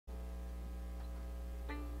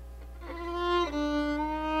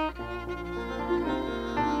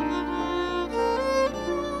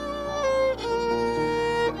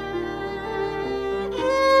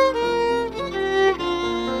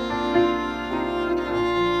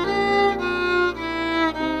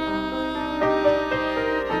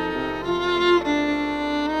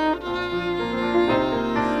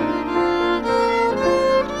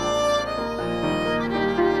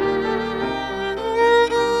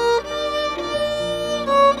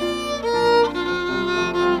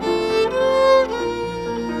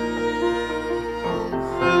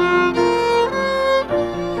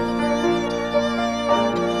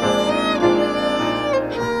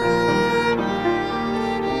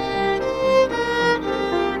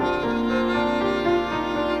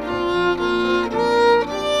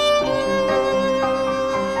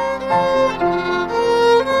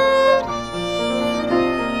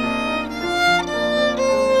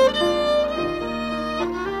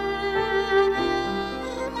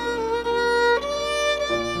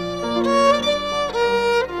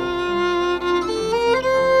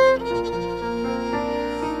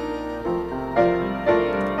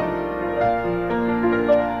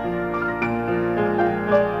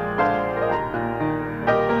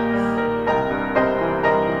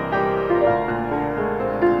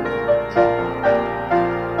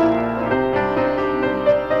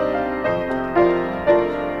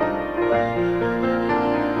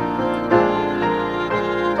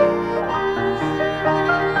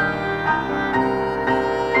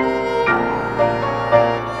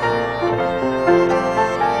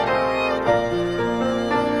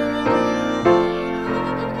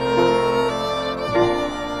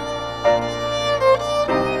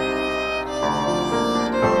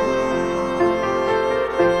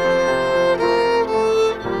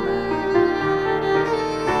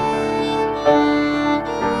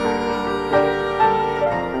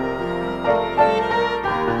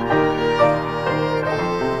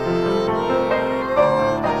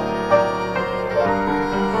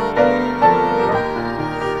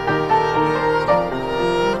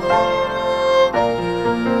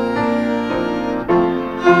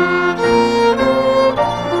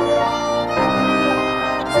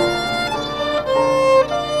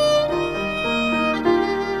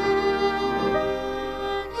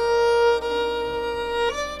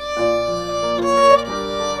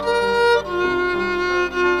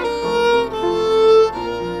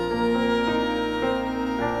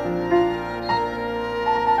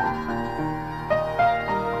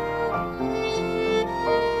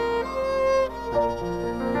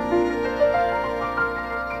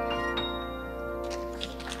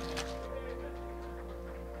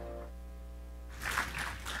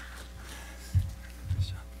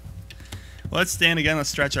Let's stand again. Let's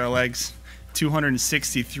stretch our legs.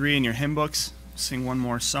 263 in your hymn books. Sing one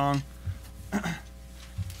more song.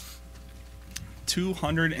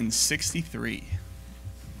 263.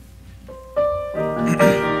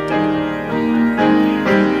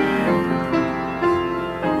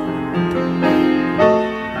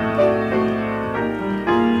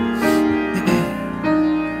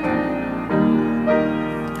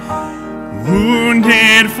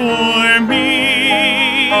 Wounded for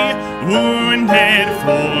me, wounded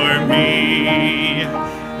for me.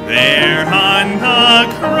 There on the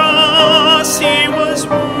cross he was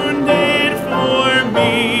wounded for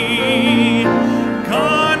me.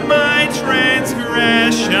 Gone my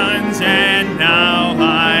transgressions, and now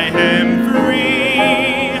I am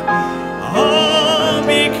free. All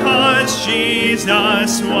because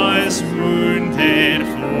Jesus was wounded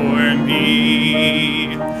for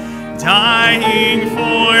me. Dying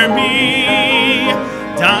for me,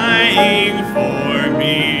 dying for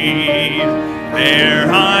me.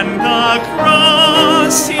 There on the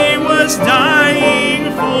cross he was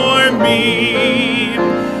dying for me.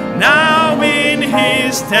 Now in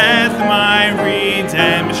his death my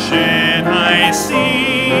redemption I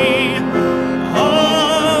see.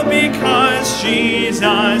 All because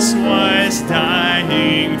Jesus was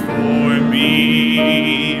dying for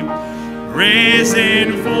me.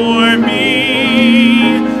 Risen for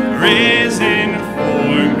me, risen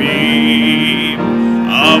for me.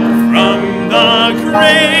 Up from the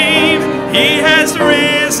grave, he has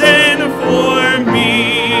risen for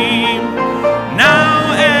me.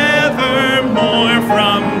 Now evermore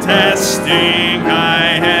from testing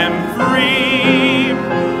I am free.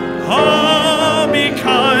 All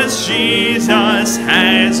because Jesus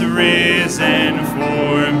has risen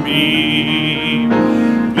for me.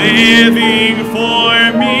 Living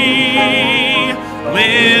for me,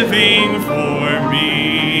 living for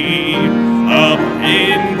me. Up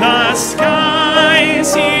in the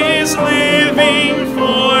skies he is living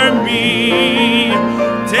for me.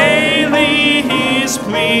 Daily he's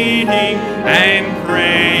pleading and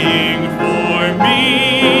praying for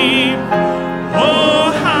me.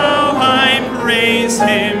 Oh, how I praise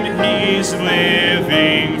him, he's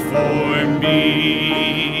living for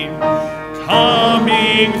me.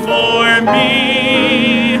 Coming for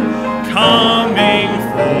me, coming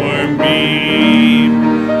for me.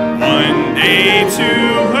 One day to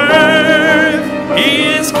earth, he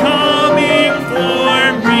is coming for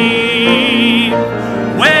me.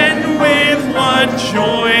 When with what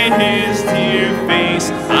joy his dear face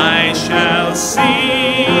I shall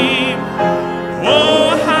see.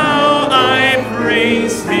 Oh, how I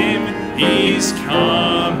praise him, he's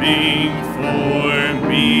coming for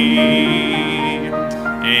me.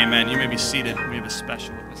 Amen. You may be seated. We have a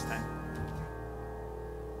special at this time.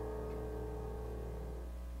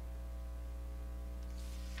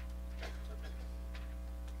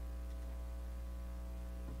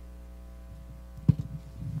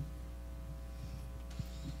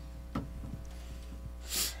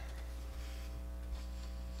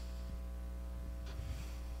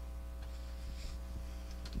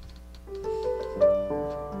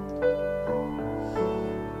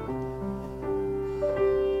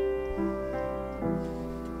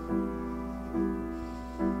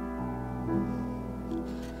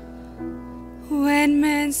 When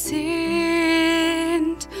man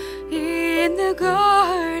sinned in the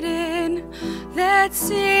garden, that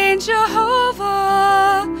sin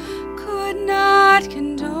Jehovah could not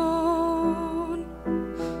condone.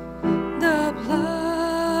 The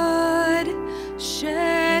blood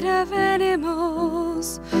shed of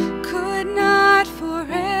animals could not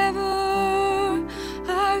forever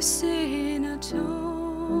our sin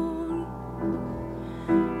atone.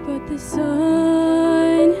 But the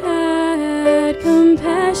Son had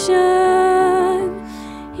compassion.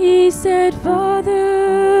 He said,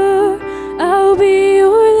 Father, I'll be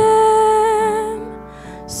your lamb.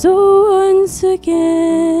 So once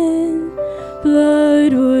again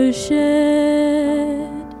blood was shed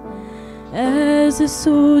as the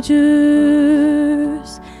soldiers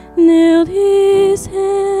nailed his hands.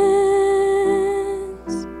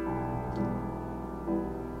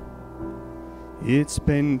 It's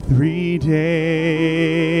been 3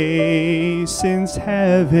 days since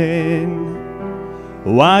heaven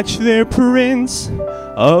watched their Prince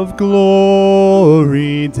of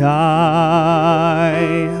Glory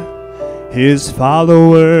die. His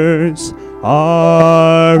followers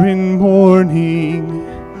are in mourning,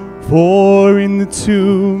 for in the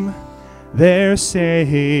tomb their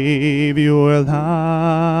Savior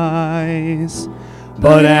lies.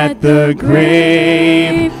 But at the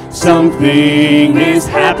grave something is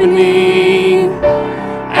happening,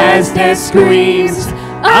 as death screams,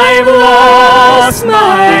 I've lost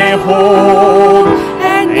my hope.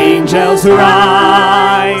 And angels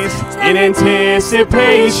rise in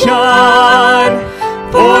anticipation,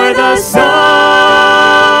 for the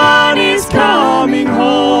Son is coming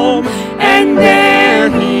home. And there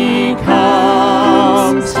he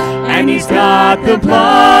comes, and he's got the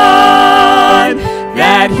blood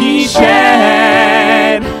that he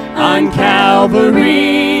shed on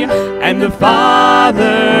Calvary. And the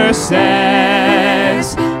Father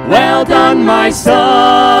says, well done, my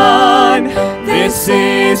son, this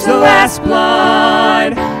is the last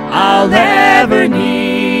blood I'll ever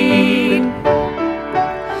need.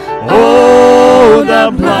 Oh,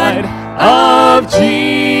 the blood of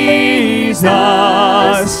Jesus.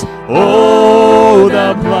 Oh,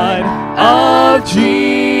 the blood of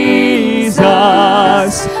Jesus.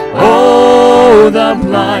 Oh, the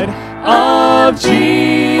blood of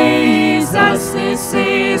Jesus. This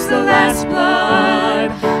is the last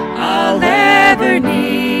blood I'll ever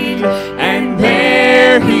need. And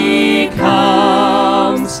there he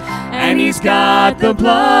comes, and he's got the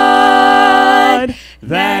blood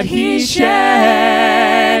that he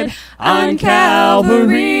shed on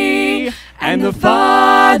Calvary. And the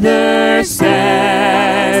Father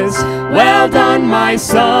says, well done, my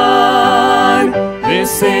son,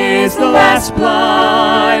 this is the last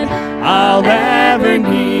blood I'll ever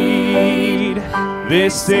need.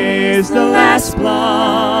 This is the last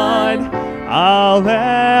blood I'll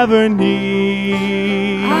ever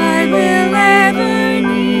need. I will ever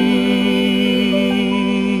need.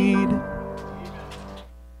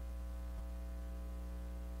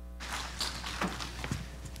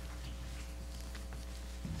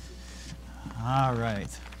 All right.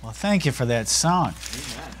 Well, thank you for that song.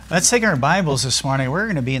 Amen. Let's take our Bibles this morning. We're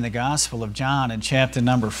going to be in the Gospel of John in chapter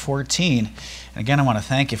number 14. And again, I want to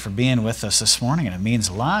thank you for being with us this morning, and it means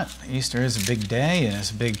a lot. Easter is a big day, and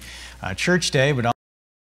it's a big church day, but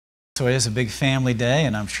also it is a big family day,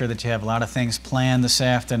 and I'm sure that you have a lot of things planned this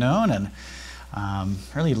afternoon, and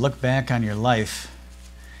really look back on your life.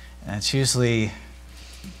 And it's usually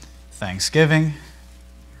Thanksgiving,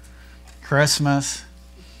 Christmas,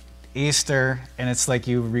 Easter, and it's like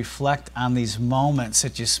you reflect on these moments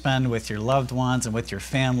that you spend with your loved ones and with your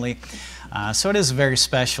family. So it is a very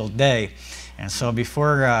special day. And so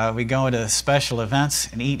before we go into special events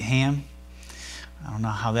and eat ham, I don't know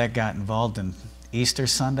how that got involved in Easter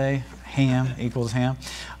Sunday, ham equals ham,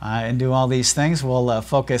 and do all these things, we'll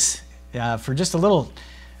focus for just a little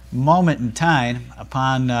moment in time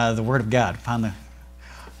upon the Word of God, upon the,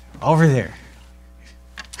 over there.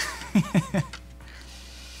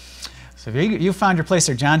 So if you found your place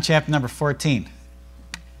there, John chapter number 14.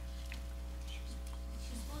 She's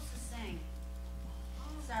supposed to sing.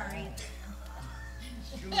 Sorry.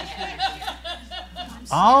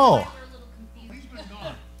 Oh.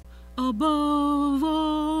 Above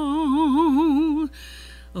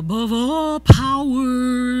all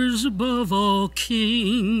powers, above all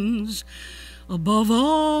kings, above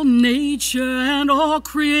all nature and all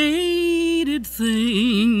created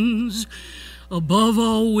things, above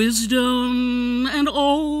all wisdom and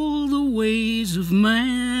all the ways of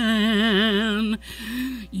man,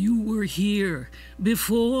 you were here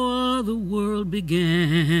before the world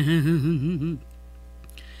began.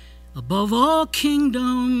 Above all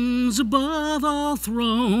kingdoms, above all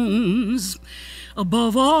thrones,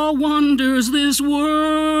 above all wonders this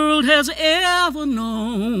world has ever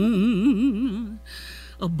known,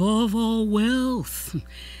 above all wealth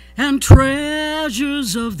and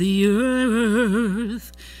treasures of the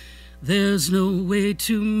earth, there's no way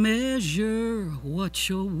to measure what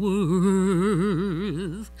you're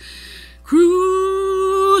worth.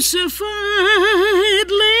 Crucified,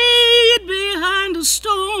 laid behind a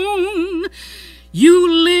stone, you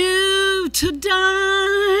live to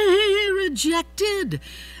die, rejected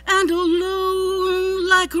and alone,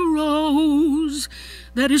 like a rose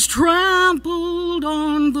that is trampled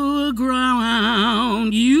on the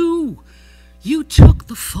ground. You took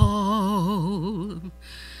the fall.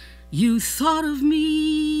 You thought of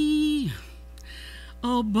me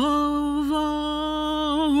above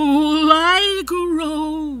all, like a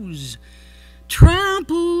rose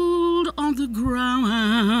trampled on the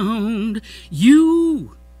ground.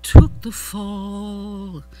 You took the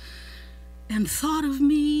fall and thought of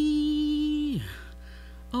me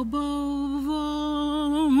above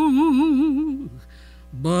all.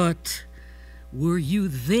 But were you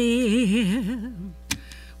there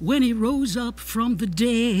when he rose up from the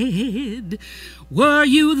dead? Were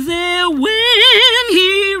you there when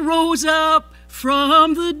he rose up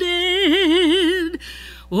from the dead?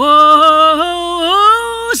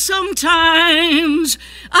 Oh, sometimes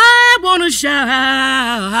I want to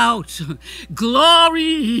shout,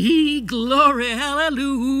 glory, glory, hallelujah.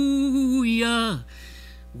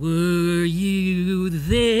 Were you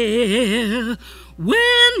there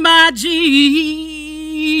when my Jesus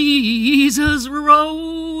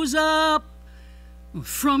rose up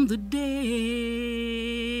from the dead?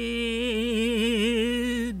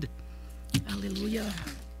 Hallelujah.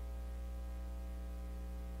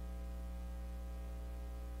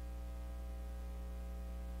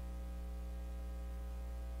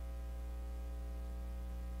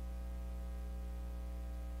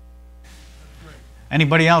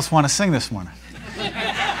 Anybody else want to sing this morning?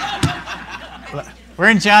 We're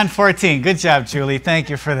in John 14. Good job, Julie. Thank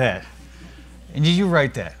you for that. And did you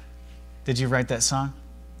write that? Did you write that song?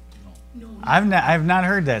 No. I've not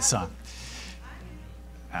heard that song.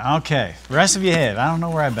 Okay. The rest of you have. I don't know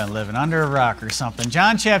where I've been living, under a rock or something.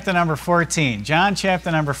 John chapter number 14. John chapter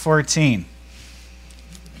number 14.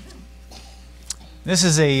 This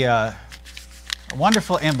is a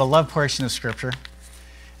wonderful and beloved portion of Scripture.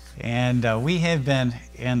 And we have been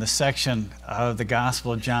in the section of the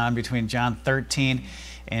Gospel of John between John 13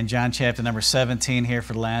 and John chapter number 17 here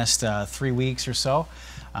for the last 3 weeks or so.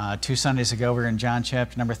 2 Sundays ago, we were in John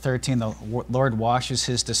chapter number 13. The Lord washes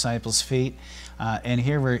his disciples' feet. And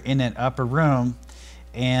here we're in an upper room,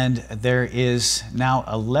 and there is now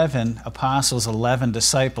 11 apostles, 11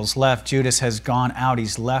 disciples left. Judas has gone out.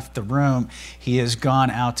 He's left the room. He has gone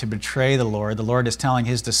out to betray the Lord. The Lord is telling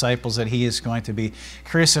his disciples that he is going to be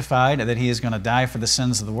crucified, that he is going to die for the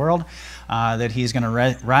sins of the world, that he's going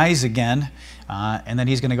to rise again, and that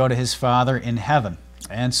he's going to go to his Father in heaven.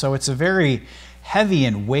 And so it's a very heavy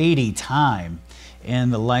and weighty time in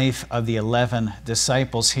the life of the 11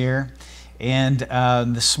 disciples here. And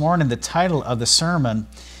this morning, the title of the sermon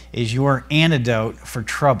is Your Antidote for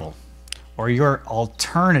Trouble, or Your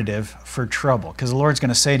Alternative for Trouble. Because the Lord's going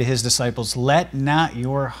to say to his disciples, let not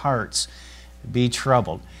your hearts be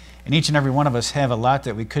troubled. And each and every one of us have a lot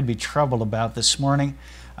that we could be troubled about this morning.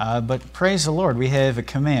 But praise the Lord, we have a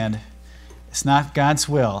command. It's not God's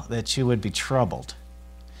will that you would be troubled.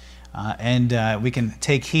 And we can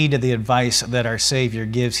take heed to the advice that our Savior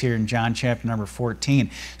gives here in John chapter number 14.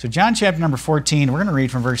 So John chapter number 14, we're going to read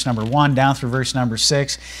from verse number 1 down through verse number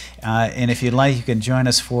 6. And if you'd like, you can join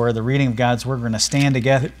us for the reading of God's Word. We're going to stand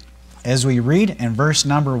together as we read in verse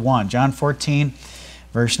number 1. John 14,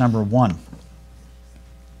 verse number 1. It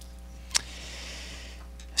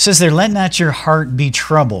says there, let not your heart be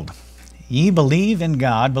troubled. Ye believe in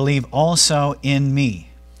God, believe also in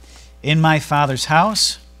me. In my Father's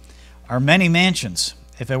house are many mansions.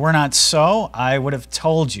 If it were not so, I would have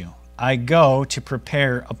told you. I go to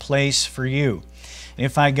prepare a place for you. And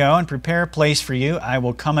if I go and prepare a place for you, I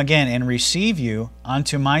will come again and receive you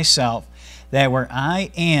unto myself, that where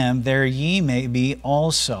I am, there ye may be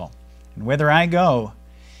also. And whither I go,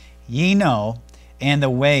 ye know, and the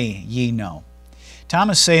way ye know.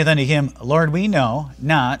 Thomas saith unto him, Lord, we know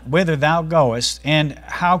not whither thou goest, and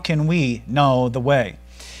how can we know the way?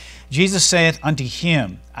 Jesus saith unto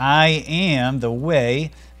him, I am the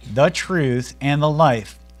way, the truth, and the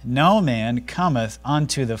life. No man cometh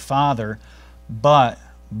unto the Father but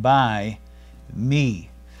by me.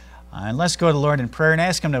 And let's go to the Lord in prayer and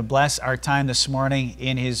ask him to bless our time this morning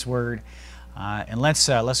in his word. And let's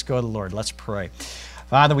go to the Lord. Let's pray.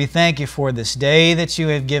 Father, we thank you for this day that you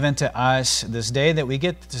have given to us, this day that we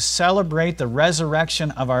get to celebrate the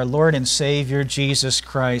resurrection of our Lord and Savior, Jesus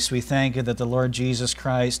Christ. We thank you that the Lord Jesus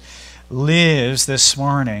Christ lives this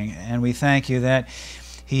morning, and we thank you that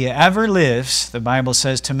he ever lives, the Bible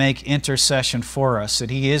says, to make intercession for us, that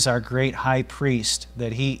he is our great high priest,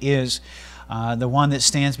 that he is the one that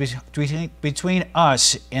stands between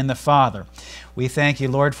us and the Father. We thank you,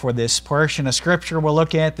 Lord, for this portion of Scripture we'll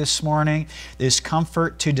look at this morning, this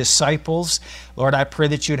comfort to disciples. Lord, I pray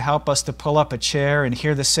that you'd help us to pull up a chair and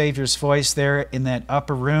hear the Savior's voice there in that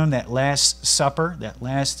upper room, that Last Supper, that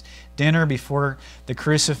last dinner before the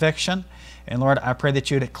crucifixion. And Lord, I pray that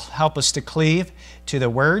you'd help us to cleave to the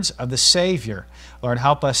words of the Savior. Lord,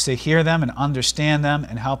 help us to hear them and understand them,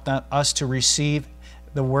 and help us to receive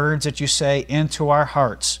the words that you say into our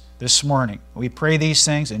hearts this morning. We pray these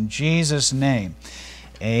things in Jesus' name.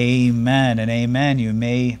 Amen and amen. You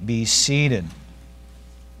may be seated.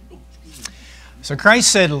 So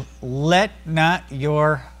Christ said, let not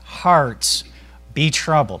your hearts be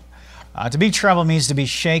troubled. To be troubled means to be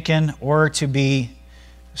shaken or to be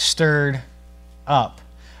stirred up.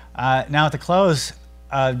 Now at the close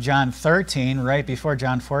of John 13, right before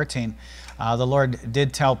John 14, the Lord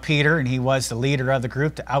did tell Peter, and he was the leader of the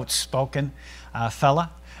group, the outspoken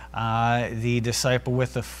fella, the disciple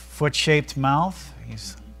with the foot-shaped mouth.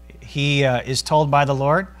 He's he is told by the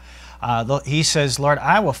Lord. He says, Lord,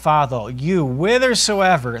 I will follow you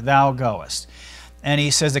whithersoever thou goest. And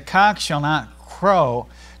he says, the cock shall not crow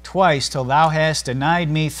twice till thou hast denied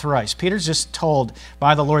me thrice. Peter's just told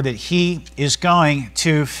by the Lord that he is going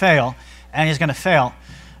to fail, and he's going to fail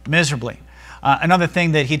miserably. Another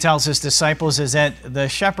thing that he tells his disciples is that the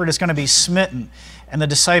shepherd is going to be smitten, and the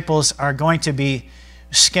disciples are going to be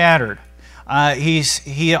scattered.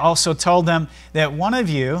 He also told them that one of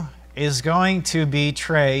you is going to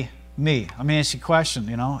betray me. Let me ask you a question.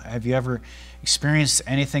 Have you ever experienced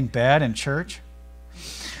anything bad in church?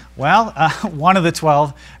 Well, one of the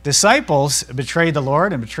 12 disciples betrayed the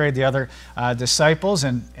Lord and betrayed the other disciples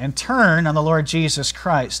and turned on the Lord Jesus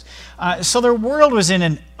Christ. So their world was in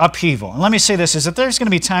an upheaval. And let me say this, is that there's going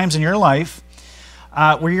to be times in your life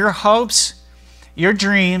where your hopes, your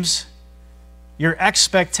dreams, your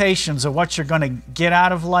expectations of what you're going to get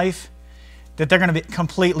out of life, that they're going to be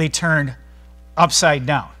completely turned upside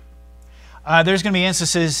down. There's going to be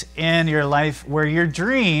instances in your life where your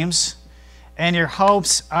dreams and your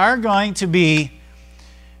hopes are going to be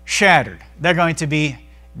shattered. They're going to be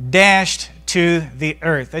dashed to the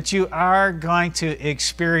earth. That you are going to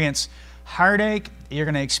experience heartache, you're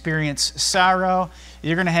going to experience sorrow,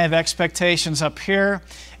 you're going to have expectations up here,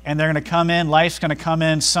 and they're going to come in, life's going to come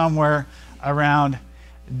in somewhere around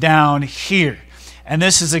down here. And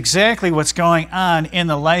this is exactly what's going on in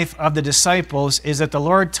the life of the disciples, is that the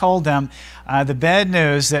Lord told them the bad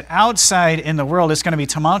news that outside in the world it's going to be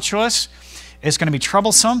tumultuous, it's going to be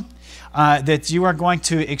troublesome, that you are going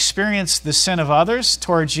to experience the sin of others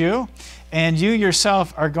towards you, and you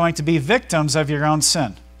yourself are going to be victims of your own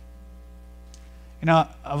sin.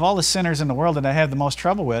 Of all the sinners in the world that I have the most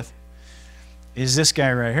trouble with is this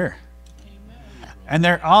guy right here. Amen. And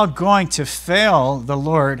they're all going to fail the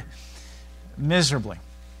Lord miserably.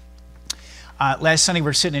 Last Sunday we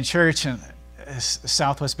were sitting in church in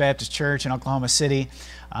Southwest Baptist Church in Oklahoma City,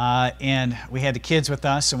 and we had the kids with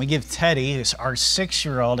us, and we give Teddy, our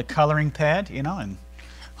 6-year-old, a coloring pad, and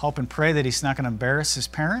hope and pray that he's not going to embarrass his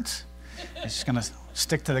parents. He's just going to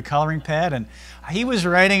stick to the coloring pad, and he was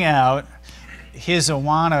writing out his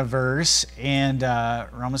Awana verse, and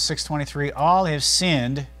Romans 6:23, all have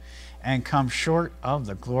sinned and come short of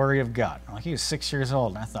the glory of God. Well, he was 6 years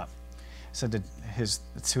old, and I said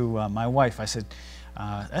to my wife, I said,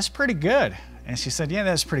 that's pretty good. And she said, yeah,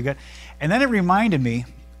 that's pretty good. And then it reminded me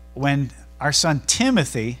when our son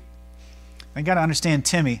Timothy, I got to understand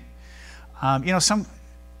Timmy, all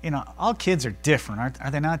kids are different,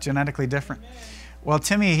 are they not genetically different? Well,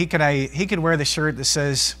 Timmy, he could wear the shirt that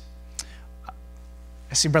says,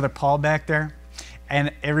 I see Brother Paul back there,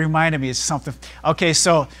 and it reminded me of something. Okay,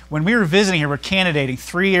 so when we were visiting here, we're candidating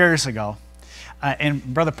 3 years ago, and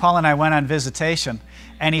Brother Paul and I went on visitation,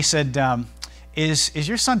 and he said, is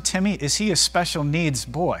your son Timmy, is he a special needs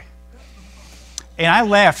boy? And I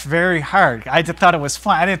laughed very hard. I just thought it was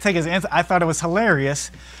fun. I didn't take his answer. I thought it was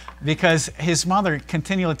hilarious because his mother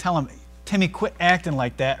continually tell him, Timmy, quit acting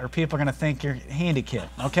like that or people are going to think you're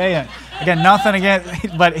handicapped, okay? Again, nothing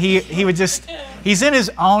against, but he would just, he's in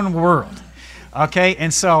his own world, okay?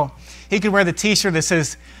 And so he could wear the t-shirt that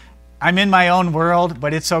says, I'm in my own world,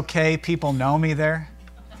 but it's okay, people know me there,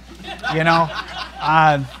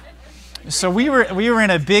 So we were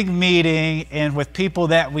in a big meeting and with people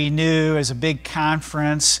that we knew as a big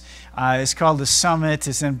conference. It's called The Summit.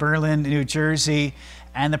 It's in Berlin, New Jersey.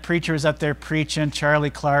 And the preacher was up there preaching,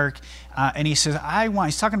 Charlie Clark. And he says,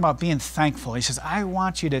 he's talking about being thankful. He says, I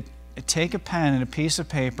want you to take a pen and a piece of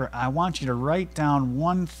paper. I want you to write down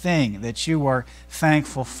one thing that you are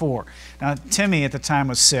thankful for. Now, Timmy at the time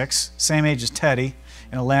was 6, same age as Teddy,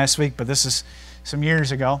 last week, but this is some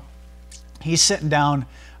years ago. He's sitting down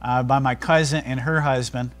by my cousin and her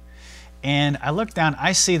husband, and I look down,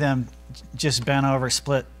 I see them just bent over,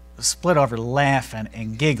 split over, laughing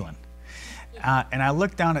and giggling. And I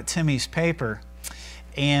look down at Timmy's paper,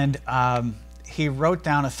 and he wrote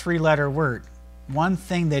down a 3-letter word, one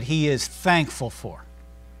thing that he is thankful for.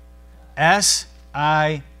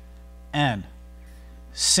 S-I-N,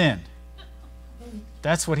 sin.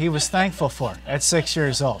 That's what he was thankful for at 6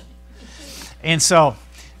 years old. And so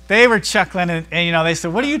they were chuckling, and they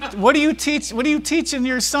said, "What do you teaching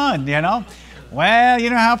your son?" Well, you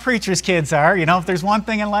know how preachers' kids are. If there's one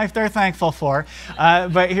thing in life they're thankful for.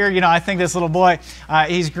 But here, I think this little boy,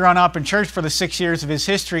 he's grown up in church for the 6 years of his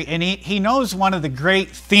history, and he knows one of the great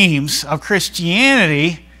themes of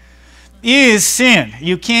Christianity is sin.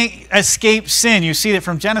 You can't escape sin. You see it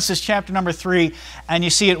from Genesis chapter number 3, and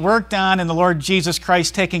you see it worked on in the Lord Jesus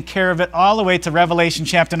Christ taking care of it all the way to Revelation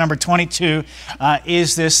chapter number 22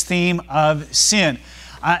 is this theme of sin.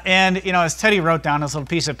 And, you know, as Teddy wrote down on his little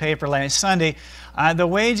piece of paper last Sunday, the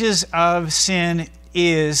wages of sin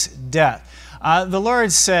is death. The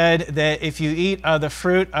Lord said that if you eat of the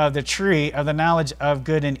fruit of the tree of the knowledge of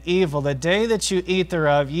good and evil, the day that you eat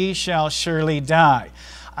thereof, ye shall surely die.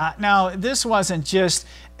 Now, this wasn't just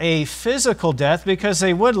a physical death, because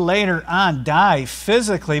they would later on die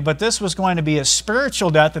physically, but this was going to be a spiritual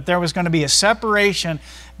death, that there was going to be a separation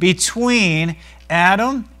between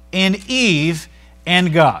Adam and Eve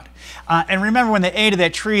and God. And remember, when they ate of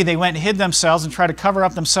that tree, they went and hid themselves and tried to cover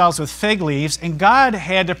up themselves with fig leaves, and God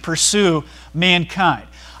had to pursue mankind.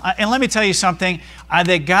 And let me tell you something,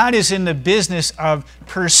 that God is in the business of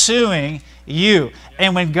pursuing you.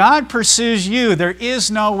 And when God pursues you, there is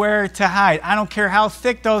nowhere to hide. I don't care how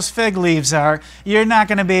thick those fig leaves are, you're not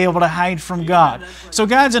going to be able to hide from God. So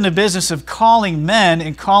God's in the business of calling men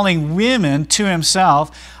and calling women to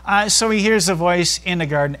himself. So he hears a voice in the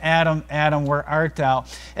garden, Adam, Adam, where art thou?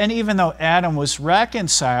 And even though Adam was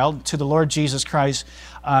reconciled to the Lord Jesus Christ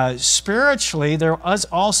spiritually, there was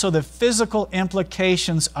also the physical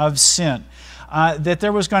implications of sin. That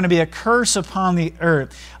there was going to be a curse upon the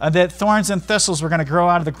earth, that thorns and thistles were going to grow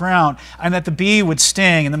out of the ground, and that the bee would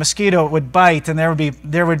sting and the mosquito would bite, and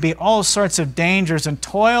there would be all sorts of dangers and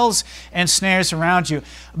toils and snares around you.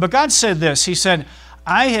 But God said this, he said,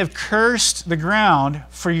 I have cursed the ground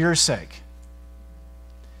for your sake.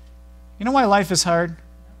 You know why life is hard?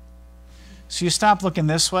 So you stop looking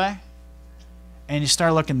this way, and you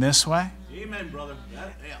start looking this way. Amen, brother.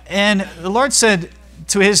 Yeah. And the Lord said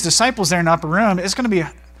to his disciples there in the upper room, it's going to be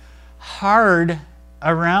hard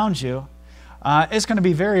around you. It's going to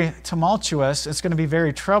be very tumultuous. It's going to be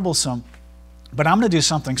very troublesome. But I'm going to do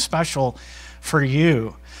something special for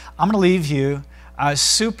you. I'm going to leave you a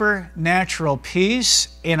supernatural peace,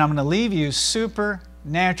 and I'm going to leave you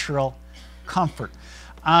supernatural comfort.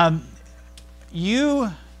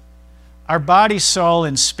 You are body, soul,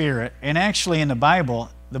 and spirit. And actually in the Bible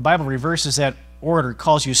reverses that order,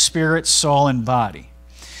 calls you spirit, soul, and body.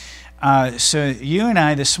 So you and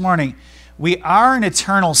I this morning, we are an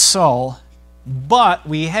eternal soul, but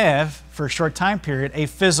we have, for a short time period, a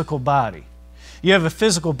physical body. You have a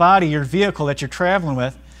physical body, your vehicle that you're traveling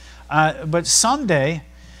with, but someday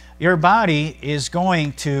your body is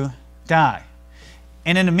going to die.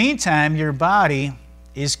 And in the meantime, your body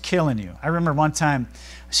is killing you. I remember one time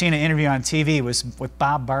seeing an interview on TV, it was with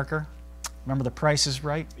Bob Barker. Remember The Price is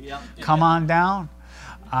Right? Yeah. Come on down.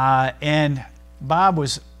 And Bob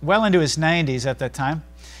was well into his 90s at that time.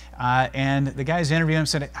 And the guys interviewed him and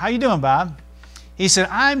said, how you doing, Bob? He said,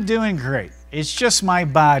 I'm doing great. It's just my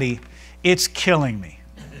body. It's killing me.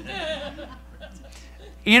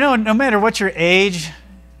 You know, no matter what your age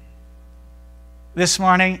this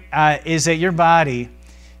morning, is that your body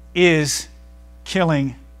is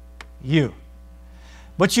killing you.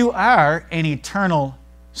 But you are an eternal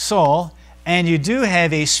soul, and you do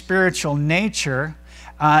have a spiritual nature,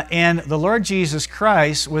 and the Lord Jesus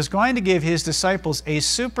Christ was going to give his disciples a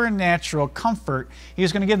supernatural comfort. He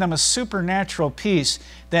was going to give them a supernatural peace,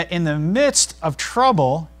 that in the midst of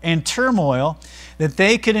trouble and turmoil, that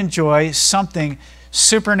they could enjoy something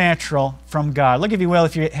supernatural from God. Look, if you will,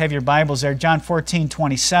 if you have your Bibles there, John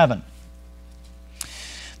 14:27.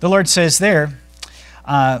 The Lord says there,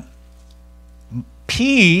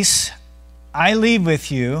 peace I leave with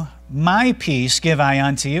you, my peace give I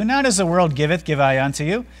unto you. Not as the world giveth, give I unto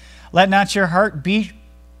you. Let not your heart be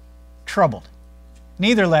troubled,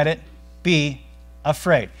 neither let it be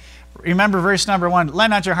afraid. Remember verse number 1, let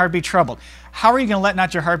not your heart be troubled. How are you going to let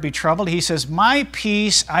not your heart be troubled? He says, my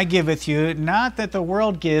peace I give with you, not that the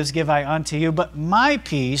world gives, give I unto you, but my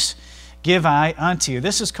peace give I unto you.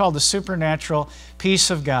 This is called the supernatural peace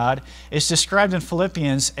of God. It's described in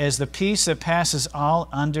Philippians as the peace that passes all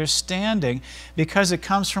understanding, because it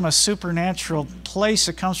comes from a supernatural place.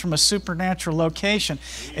 It comes from a supernatural location.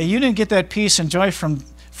 And you didn't get that peace and joy from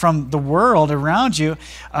the world around you.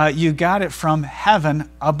 You got it from heaven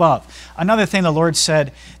above. Another thing the Lord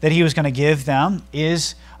said that he was going to give them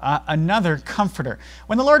is another comforter.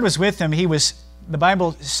 When the Lord was with them, the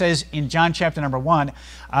Bible says in John chapter number 1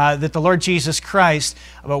 that the Lord Jesus Christ,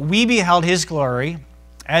 we beheld his glory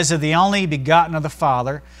as of the only begotten of the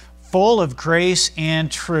Father, full of grace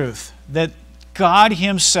and truth, that God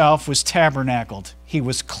himself was tabernacled. He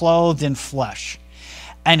was clothed in flesh,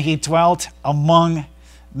 and he dwelt among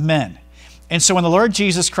men. And so when the Lord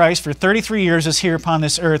Jesus Christ for 33 years is here upon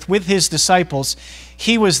this earth with his disciples,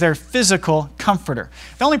 he was their physical comforter.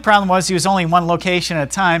 The only problem was he was only in one location at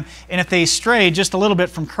a time, and if they strayed just a little bit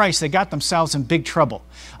from Christ, they got themselves in big trouble.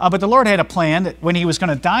 But the Lord had a plan that when he was going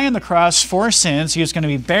to die on the cross for sins, he was going to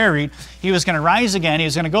be buried, he was going to rise again, he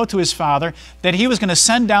was going to go to his Father, that he was going to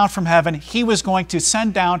send down from heaven, he was going to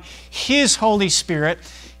send down his Holy Spirit,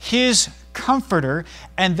 his comforter,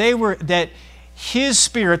 and his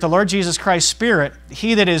Spirit, the Lord Jesus Christ's Spirit,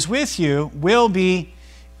 he that is with you will be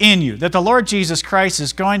in you. That the Lord Jesus Christ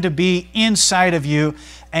is going to be inside of you,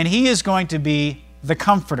 and he is going to be the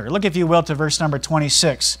comforter. Look, if you will, to verse number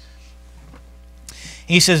 26.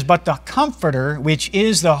 He says, "But the Comforter, which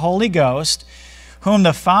is the Holy Ghost, whom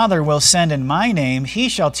the Father will send in my name, he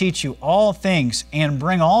shall teach you all things, and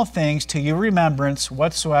bring all things to your remembrance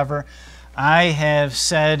whatsoever I have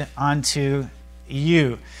said unto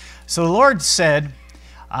you." So the Lord said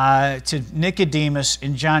to Nicodemus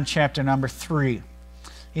in John chapter number 3,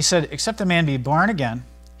 he said, "Except a man be born again,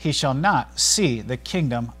 he shall not see the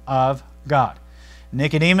kingdom of God."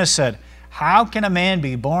 Nicodemus said, "How can a man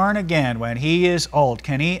be born again when he is old?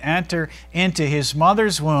 Can he enter into his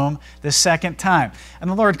mother's womb the second time?" And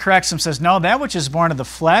the Lord corrects him, says, "No, that which is born of the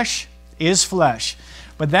flesh is flesh,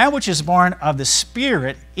 but that which is born of the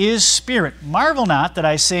Spirit is spirit. Marvel not that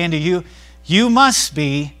I say unto you, you must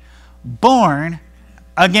be born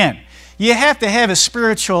again." You have to have a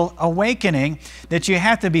spiritual awakening, that you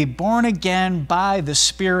have to be born again by the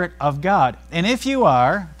Spirit of God. And if you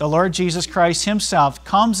are, the Lord Jesus Christ himself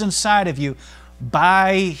comes inside of you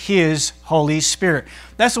by his Holy Spirit.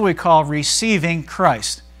 That's what we call receiving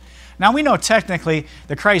Christ. Now we know technically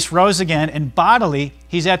that Christ rose again, and bodily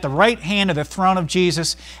he's at the right hand of the throne of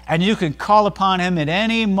Jesus, and you can call upon him at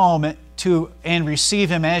any moment and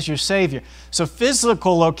receive him as your Savior. So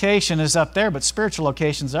physical location is up there, but spiritual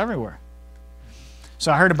location is everywhere.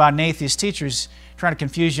 So I heard about an atheist teacher who's trying to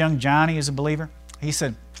confuse young Johnny as a believer. He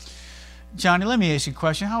said, "Johnny, let me ask you a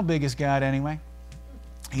question. How big is God anyway?"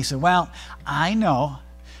 He said, "Well, I know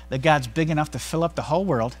that God's big enough to fill up the whole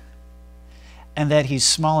world, and that he's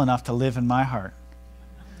small enough to live in my heart."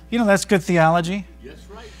 You know, that's good theology. Yes,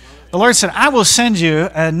 right. The Lord said, "I will send you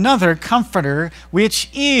another comforter, which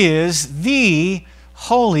is the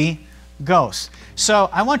Holy Ghost." So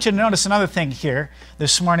I want you to notice another thing here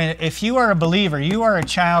this morning. If you are a believer, you are a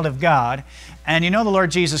child of God, and you know the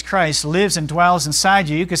Lord Jesus Christ lives and dwells inside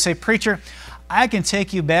you, you could say, "Preacher, I can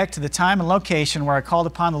take you back to the time and location where I called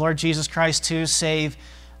upon the Lord Jesus Christ to save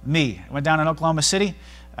me." I went down in Oklahoma City.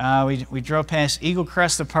 We drove past Eagle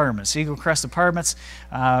Crest Apartments. Eagle Crest Apartments.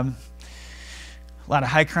 A lot of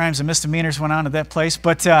high crimes and misdemeanors went on at that place.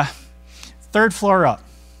 But third floor up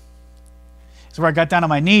is where I got down on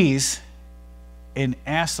my knees and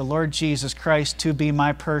asked the Lord Jesus Christ to be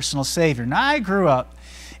my personal Savior. Now, I grew up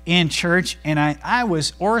in church, and I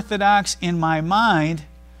was Orthodox in my mind,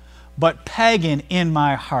 but pagan in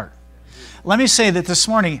my heart. Let me say that this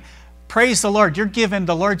morning, praise the Lord, you're giving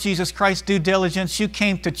the Lord Jesus Christ due diligence. You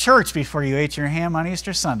came to church before you ate your ham on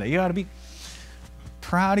Easter Sunday. You ought to be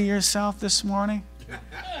proud of yourself this morning.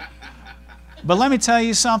 But let me tell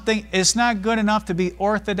you something, it's not good enough to be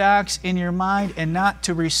orthodox in your mind and not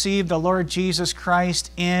to receive the Lord Jesus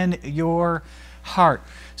Christ in your heart.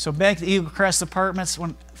 So back to Eagle Crest Apartments,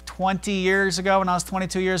 20 years ago, when I was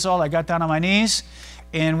 22 years old, I got down on my knees,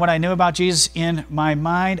 and what I knew about Jesus in my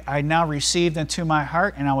mind, I now received into my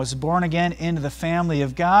heart, and I was born again into the family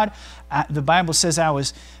of God. The Bible says I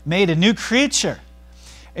was made a new creature.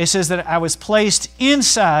 It says that I was placed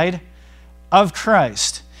inside of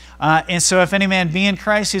Christ. And so if any man be in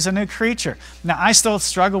Christ, he's a new creature. Now, I still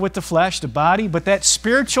struggle with the flesh, the body, but that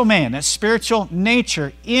spiritual man, that spiritual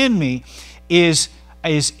nature in me is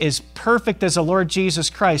perfect as the Lord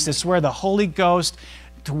Jesus Christ. It's where the Holy Ghost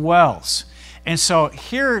dwells. And so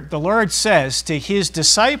here the Lord says to his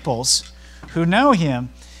disciples who know him,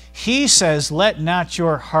 he says, "Let not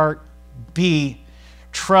your heart be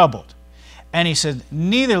troubled." And he said,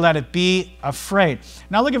 "Neither let it be afraid."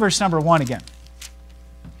 Now look at verse number 1 again.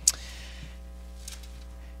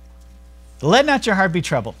 "Let not your heart be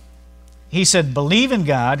troubled." He said, "Believe in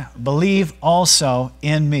God, believe also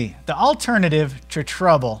in me." The alternative to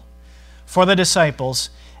trouble for the disciples,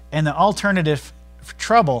 and the alternative for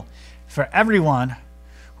trouble for everyone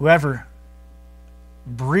who ever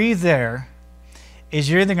breathed there, is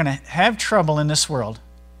you're either going to have trouble in this world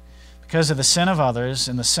because of the sin of others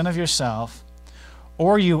and the sin of yourself,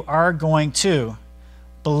 or you are going to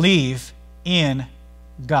believe in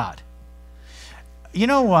God. You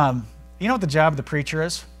know what the job of the preacher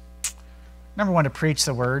is? Number one, to preach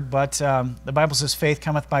the word, but the Bible says faith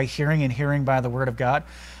cometh by hearing, and hearing by the word of God.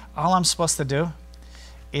 all I'm supposed to do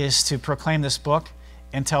is to proclaim this book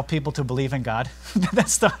and tell people to believe in God.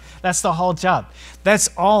 That's the whole job. That's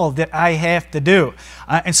all that I have to do.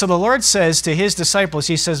 And so the Lord says to his disciples,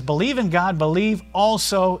 he says, believe in God, believe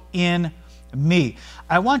also in me.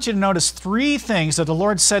 I want you to notice three things that the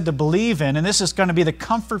Lord said to believe in, and this is going to be the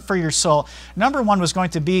comfort for your soul. Number one was going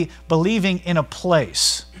to be believing in a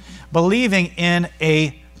place. Believing in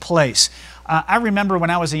a place. I remember when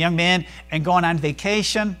I was a young man and going on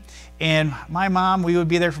vacation, and my mom, we would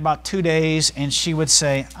be there for about 2 days, and she would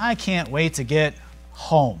say, I can't wait to get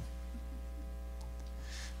home.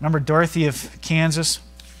 Remember Dorothy of Kansas?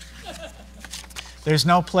 There's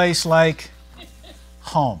no place like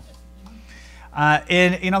home.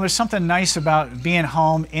 And, you know, there's something nice about being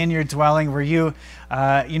home in your dwelling where you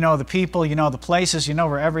know the people, you know the places, you know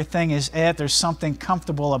where everything is at. There's something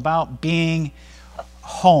comfortable about being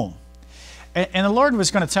home. And the Lord was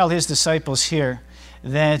going to tell his disciples here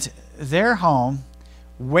that their home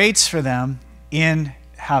waits for them in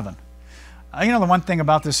heaven. You know, the one thing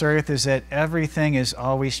about this earth is that everything is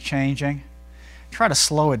always changing. Try to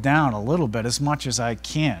slow it down a little bit as much as I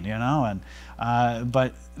can, you know,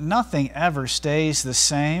 but nothing ever stays the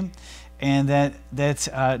same, and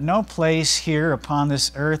that no place here upon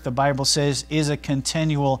this earth, the Bible says, is a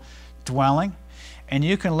continual dwelling. And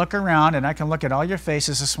you can look around, and I can look at all your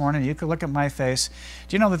faces this morning, you can look at my face.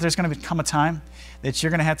 Do you know that there's going to come a time that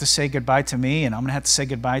you're going to have to say goodbye to me, and I'm going to have to say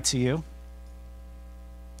goodbye to you?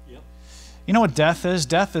 Yep. You know what death is?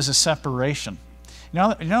 Death is a separation.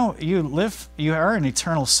 You know, you are an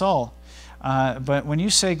eternal soul. But when you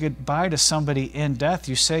say goodbye to somebody in death,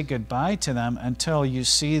 you say goodbye to them until you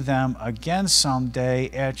see them again someday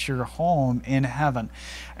at your home in heaven.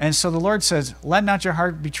 And so the Lord says, let not your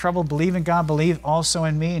heart be troubled. Believe in God, believe also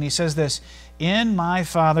in me. And he says this, in my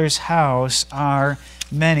Father's house are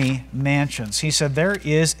many mansions. He said, there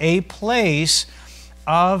is a place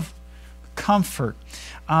of comfort.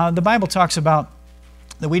 The Bible talks about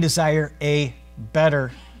that we desire a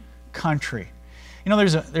better country. You know,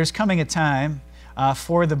 there's coming a time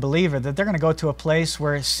for the believer that they're going to go to a place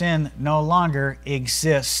where sin no longer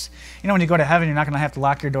exists. You know, when you go to heaven, you're not going to have to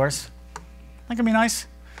lock your doors. That can be nice.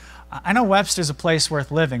 I know Webster's a place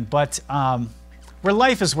worth living, but where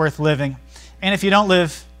life is worth living, and if you don't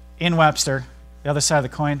live in Webster, the other side of the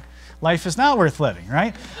coin, life is not worth living,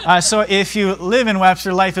 right? So if you live in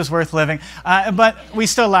Webster, life is worth living. But we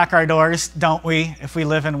still lock our doors, don't we, if we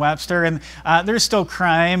live in Webster? And there's still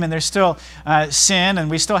crime, and there's still sin, and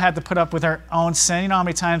we still have to put up with our own sin. You know how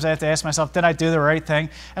many times I have to ask myself, did I do the right thing?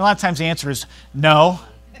 And a lot of times the answer is no.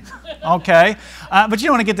 Okay? But you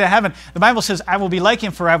don't want to get to heaven. The Bible says, I will be like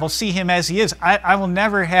him, for I will see him as he is. I will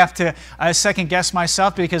never have to second-guess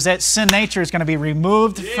myself, because that sin nature is going to be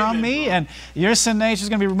removed from me, and your sin nature is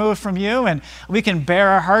going to be removed from you, and we can bear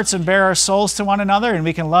our hearts and bear our souls to one another, and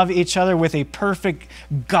we can love each other with a perfect,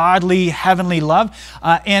 godly, heavenly love.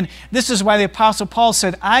 And this is why the Apostle Paul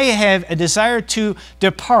said, I have a desire to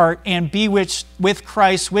depart and be with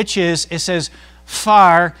Christ, which is, it says,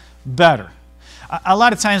 far better. A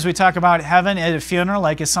lot of times we talk about heaven at a funeral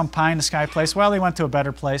like it's some pie in the sky place. Well, they went to a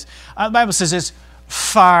better place. The Bible says it's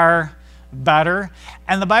far better.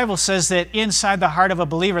 And the Bible says that inside the heart of a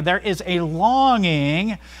believer there is a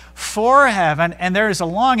longing for heaven, and there is a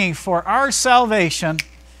longing for our salvation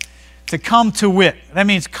to come to wit. That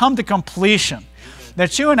means come to completion.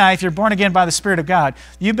 That you and I, if you're born again by the Spirit of God,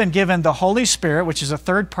 you've been given the Holy Spirit, which is a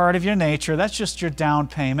third part of your nature. That's just your down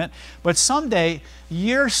payment. But someday,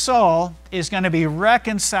 your soul is going to be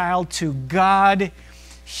reconciled to God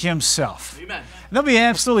himself. Amen. There'll be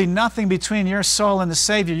absolutely nothing between your soul and the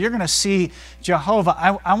Savior. You're going to see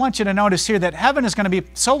Jehovah. I want you to notice here that heaven is going to be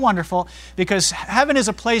so wonderful, because heaven is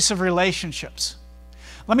a place of relationships.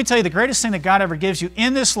 Let me tell you, the greatest thing that God ever gives you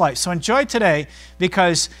in this life, so enjoy today,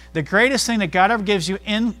 because the greatest thing that God ever gives you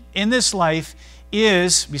in this life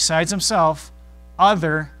is, besides himself,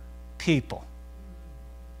 other people.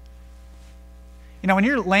 You know, when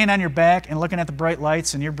you're laying on your back and looking at the bright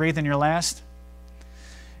lights and you're breathing your last,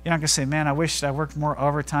 you're not going to say, man, I wish I worked more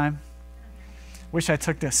overtime. Wish I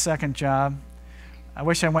took the second job. I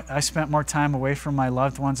wish I spent more time away from my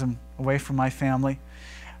loved ones and away from my family.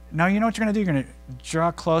 No, you know what you're going to do? You're going to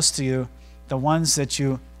draw close to you the ones that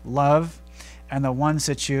you love and the ones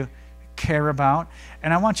that you care about.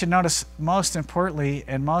 And I want you to notice, most importantly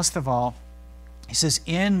and most of all, he says,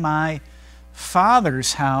 in my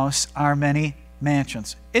Father's house are many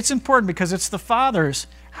mansions. It's important because it's the Father's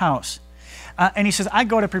house. And he says, I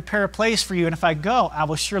go to prepare a place for you, and if I go, I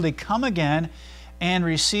will surely come again and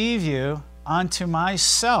receive you unto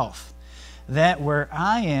myself, that where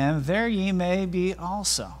I am, there ye may be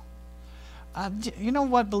also. You know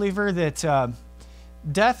what, believer, that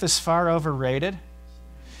death is far overrated.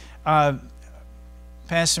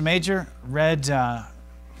 Pastor Major read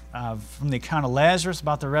from the account of Lazarus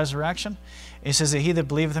about the resurrection. He says that he that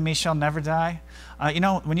believeth in me shall never die. You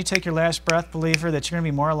know, when you take your last breath, believer, that you're going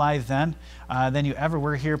to be more alive then than you ever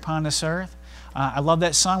were here upon this earth. I love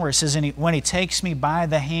that song where it says, when he takes me by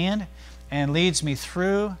the hand and leads me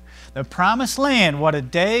through the promised land, what a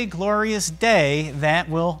day, glorious day that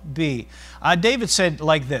will be. David said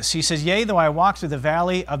like this, he says, yea, though I walk through the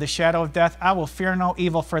valley of the shadow of death, I will fear no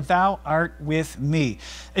evil, for thou art with me.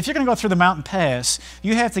 If you're going to go through the mountain pass,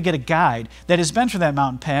 you have to get a guide that has been through that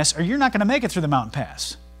mountain pass, or you're not going to make it through the mountain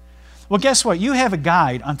pass. Well, guess what? You have a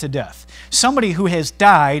guide unto death. Somebody who has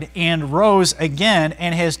died and rose again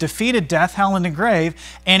and has defeated death, hell, and the grave,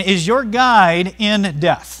 and is your guide in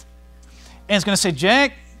death. And it's going to say,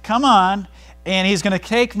 Jack, come on, and he's going to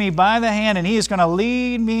take me by the hand, and he is going to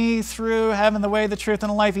lead me through heaven, the way, the truth, and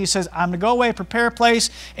the life. He says, I'm going to go away, prepare a place,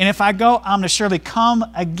 and if I go, I'm going to surely come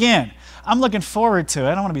again. I'm looking forward to it.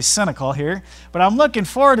 I don't want to be cynical here, but I'm looking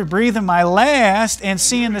forward to breathing my last and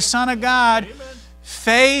seeing the Son of God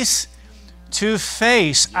face to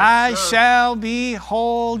face. I shall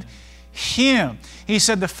behold Him. He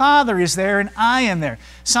said, the Father is there and I am there.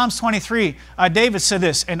 Psalms 23, David said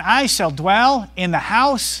this, and I shall dwell in the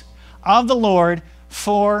house of the Lord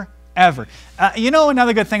forever. You know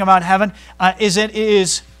another good thing about heaven is it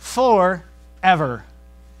is forever.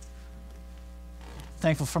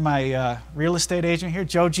 Thankful for my real estate agent here,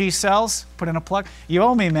 Joe G. Sells. Put in a plug. You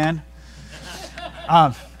owe me, man.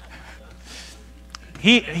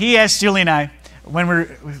 He asked Julie and I, when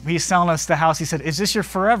he's selling us the house, he said, is this your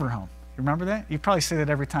forever home? You remember that? You probably say that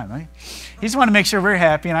every time, right? He just wanted to make sure we're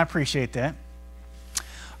happy, and I appreciate that.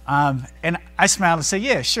 And I smiled and said,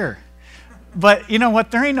 yeah, sure. But you know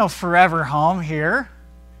what? There ain't no forever home here.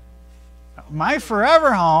 My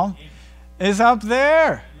forever home is up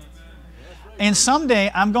there. And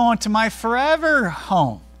someday I'm going to my forever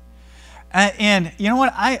home. And you know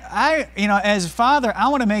what? You know, as a father, I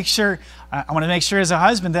want to make sure as a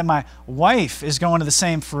husband that my wife is going to the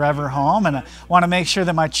same forever home, and I want to make sure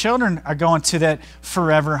that my children are going to that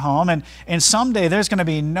forever home. And someday there's going to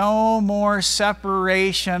be no more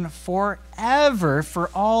separation forever for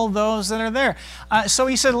all those that are there. So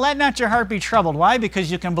he said, let not your heart be troubled. Why? Because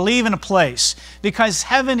you can believe in a place. Because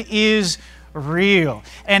heaven is real.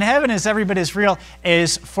 And heaven is every bit as real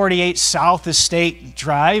as 48 South Estate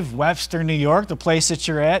Drive, Webster, New York, the place that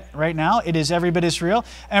you're at right now. It is every bit as real,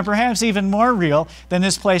 and perhaps even more real than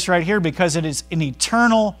this place right here, because it is an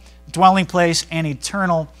eternal dwelling place, an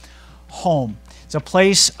eternal home. It's a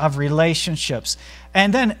place of relationships.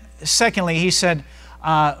 And then secondly, he said,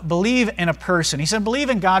 believe in a person. He said, believe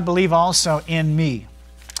in God, believe also in me.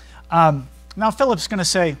 Now Philip's going to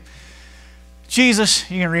say, Jesus,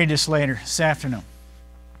 you can read this later, this afternoon,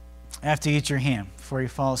 after you eat your ham, before you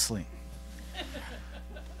fall asleep.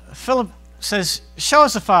 Philip says, show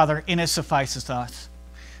us the Father, and it suffices to us.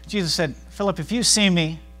 Jesus said, Philip, if you see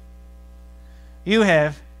me, you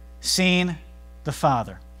have seen the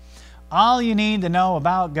Father. All you need to know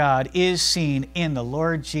about God is seen in the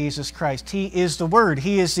Lord Jesus Christ. He is the Word.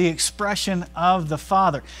 He is the expression of the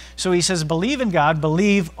Father. So he says, believe in God,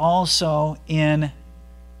 believe also in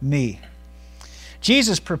me.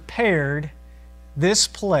 Jesus prepared this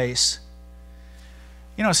place.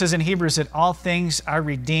 You know, it says in Hebrews that all things are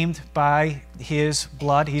redeemed by His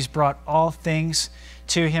blood. He's brought all things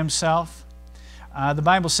to Himself. The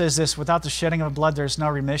Bible says this, without the shedding of blood, there's no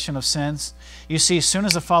remission of sins. You see, as soon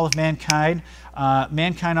as the fall of mankind,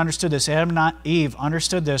 mankind understood this. Adam and Eve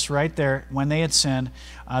understood this right there when they had sinned,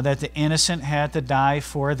 that the innocent had to die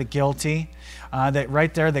for the guilty. That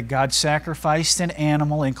right there that God sacrificed an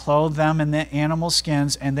animal and clothed them in the animal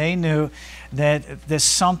skins, and they knew that this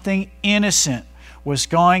something innocent was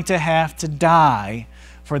going to have to die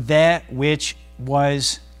for that which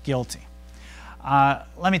was guilty.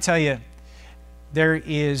 Let me tell you, there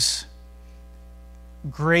is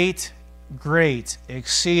great,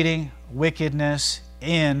 exceeding wickedness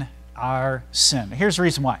in our sin. Here's the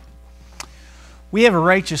reason why. We have a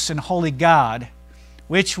righteous and holy God,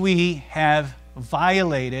 which we have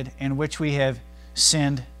violated and which we have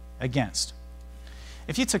sinned against.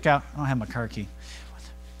 If you took out, I don't have my car key,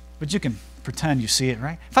 but you can pretend you see it,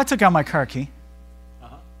 right? If I took out my car key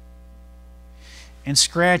and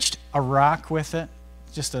scratched a rock with it,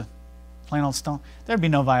 just a plain old stone, there'd be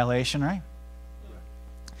no violation, right?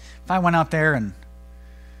 If I went out there and,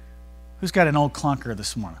 who's got an old clunker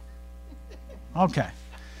this morning? Okay.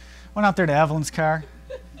 Went out there to Evelyn's car,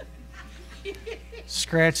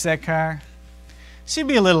 scratched that car. She'd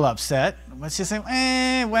be a little upset, but she'd say,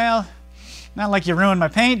 well, Not like you ruined my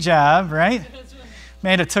paint job, right?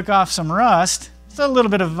 Made it took off some rust. It's a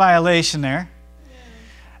little bit of a violation there.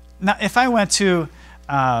 Now, if I went to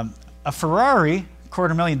a Ferrari,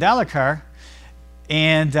 $250,000 car,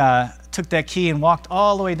 and took that key and walked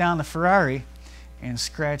all the way down the Ferrari and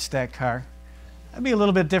scratched that car, that'd be a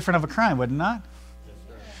little bit different of a crime, would it not?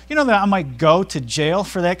 You know that I might go to jail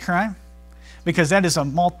for that crime? Because that is a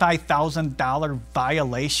multi-thousand-dollar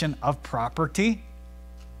violation of property.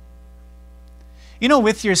 You know,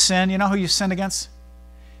 with your sin, you know who you sinned against?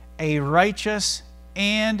 A righteous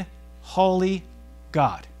and holy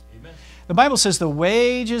God. Amen. The Bible says the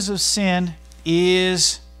wages of sin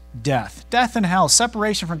is death. Death and hell,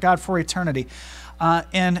 separation from God for eternity.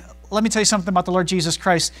 And let me tell you something about the Lord Jesus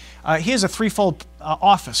Christ. He has a threefold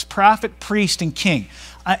office: prophet, priest, and king.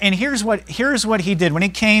 And here's what he did. When he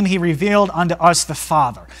came, he revealed unto us the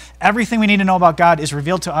Father. Everything we need to know about God is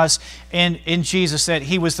revealed to us in Jesus, that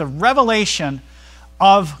he was the revelation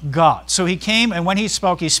of God. So he came, and when he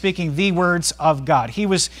spoke, he's speaking the words of God. He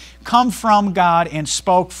was come from God and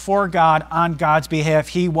spoke for God on God's behalf.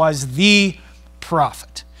 He was the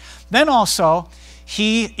prophet. Then also,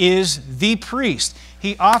 he is the priest.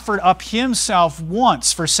 He offered up himself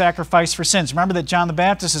once for sacrifice for sins. Remember that John the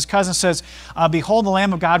Baptist, his cousin, says, behold the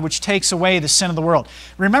Lamb of God which takes away the sin of the world.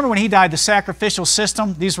 Remember when he died, the sacrificial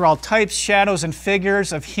system, these were all types, shadows, and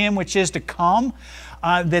figures of him which is to come.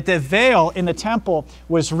 That the veil in the temple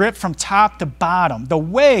was ripped from top to bottom. The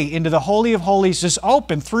way into the Holy of Holies is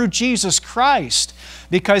open through Jesus Christ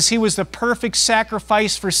because he was the perfect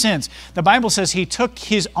sacrifice for sins. The Bible says he took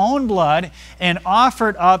his own blood and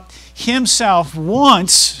offered up himself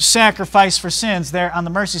once, sacrifice for sins, there on the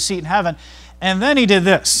mercy seat in heaven. And then he did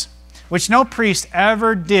this, which no priest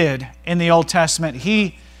ever did in the Old Testament.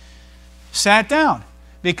 He sat down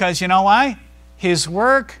because you know why? His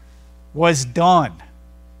work was done.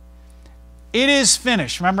 It is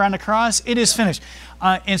finished. Remember on the cross? It is finished.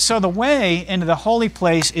 And so the way into the holy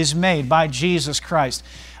place is made by Jesus Christ.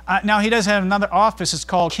 Now, he does have another office. It's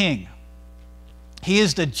called King. He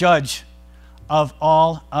is the judge of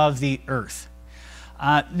all of the earth.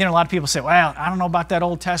 A lot of people say, well, I don't know about that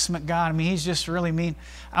Old Testament God. I mean, he's just really mean.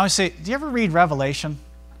 I would say, do you ever read Revelation?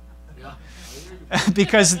 Yeah.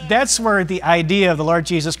 Because that's where the idea of the Lord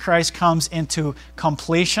Jesus Christ comes into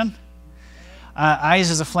completion. Eyes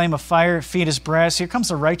as a flame of fire, feet as brass. Here comes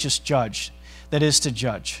the righteous judge that is to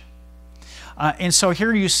judge. And so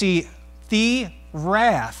here you see the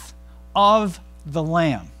wrath of the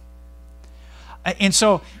Lamb. And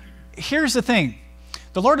so here's the thing.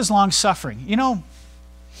 The Lord is long-suffering. You know,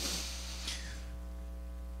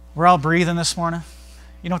 we're all breathing this morning.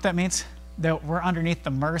 You know what that means? That we're underneath the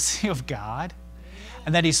mercy of God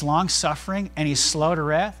and that he's long-suffering and he's slow to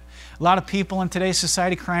wrath. A lot of people in today's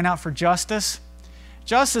society crying out for justice.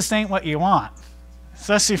 Justice ain't what you want,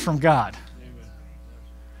 especially from God.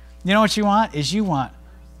 You know what you want? You want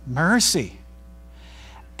mercy.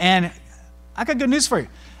 And I got good news for you.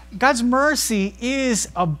 God's mercy is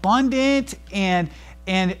abundant and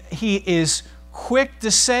he is quick to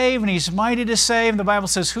save and he's mighty to save. The Bible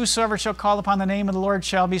says, whosoever shall call upon the name of the Lord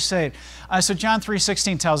shall be saved. So John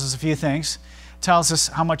 3:16 tells us a few things. Tells us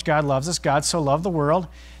how much God loves us. God so loved the world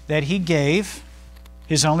that he gave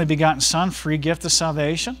his only begotten Son, free gift of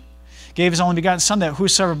salvation. Gave his only begotten Son that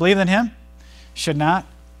whosoever believeth in him should not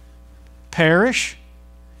perish,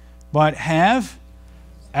 but have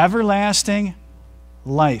everlasting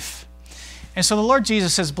life. And so the Lord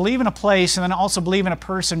Jesus says, believe in a place and then also believe in a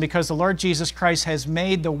person because the Lord Jesus Christ has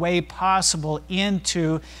made the way possible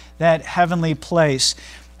into that heavenly place.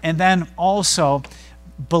 And then also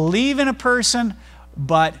believe in a person,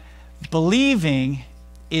 but believing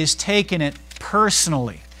is taking it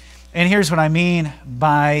personally. And here's what I mean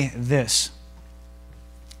by this.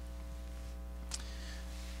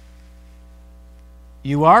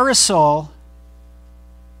 You are a soul.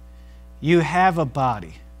 You have a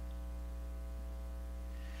body.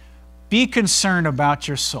 Be concerned about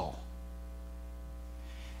your soul.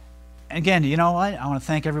 Again, you know what? I want to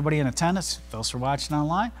thank everybody in attendance, those who are watching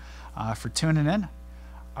online, for tuning in.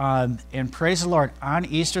 And praise the Lord, on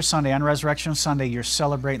Easter Sunday, on Resurrection Sunday, you're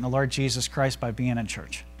celebrating the Lord Jesus Christ by being in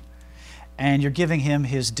church. And you're giving him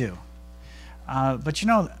his due. But you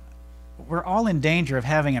know, we're all in danger of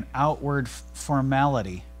having an outward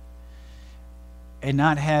formality and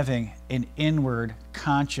not having an inward,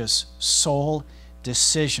 conscious soul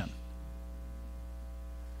decision.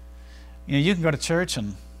 You know, you can go to church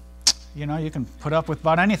and you know, you can put up with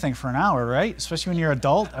about anything for an hour, right? Especially when you're an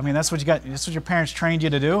adult. I mean, that's what you got. That's what your parents trained you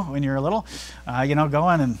to do when you were little. You know, go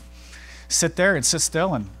in and sit there and sit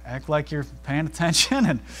still and act like you're paying attention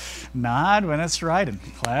and nod when it's right and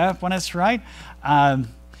clap when it's right.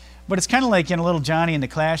 But it's kind of like, little Johnny in the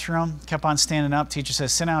classroom, kept on standing up. Teacher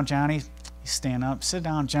says, sit down, Johnny. He's standing up. Sit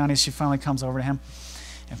down, Johnny. She finally comes over to him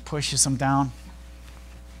and pushes him down.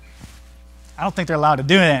 I don't think they're allowed to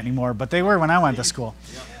do that anymore, but they were when I went to school.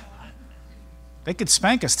 They could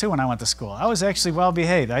spank us too when I went to school. I was actually well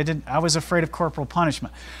behaved. I was afraid of corporal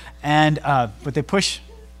punishment. And but they push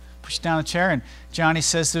down the chair, and Johnny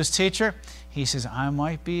says to his teacher, he says, I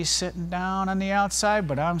might be sitting down on the outside,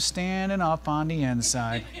 but I'm standing up on the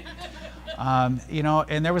inside. And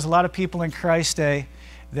there was a lot of people in Christ's day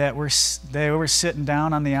that were sitting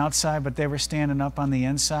down on the outside, but they were standing up on the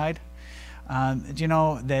inside. Do you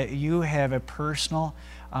know that you have a personal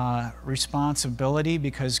responsibility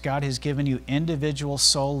because God has given you individual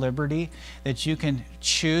soul liberty, that you can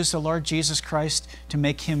choose the Lord Jesus Christ to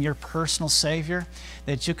make Him your personal Savior,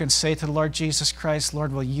 that you can say to the Lord Jesus Christ,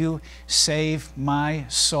 Lord, will you save my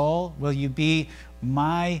soul? Will you be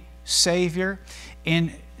my Savior?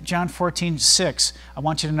 In John 14:6, I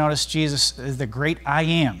want you to notice Jesus is the great I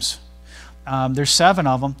ams. There's 7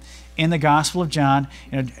 of them. In the Gospel of John,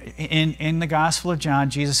 in the Gospel of John,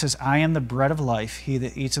 Jesus says, I am the bread of life. He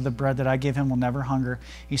that eats of the bread that I give him will never hunger.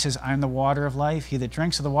 He says, I am the water of life. He that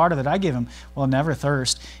drinks of the water that I give him will never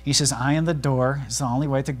thirst. He says, I am the door. It's the only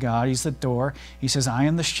way to God. He's the door. He says, I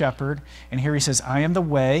am the shepherd. And here he says, I am the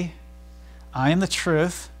way, I am the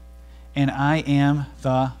truth, and I am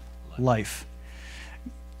the life.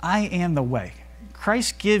 I am the way.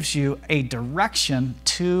 Christ gives you a direction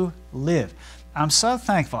to live. I'm so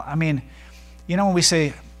thankful. I mean, when we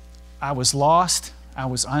say, I was lost, I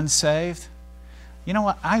was unsaved, you know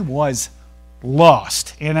what? I was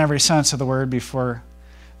lost in every sense of the word before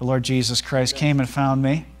the Lord Jesus Christ came and found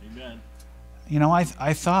me. Amen.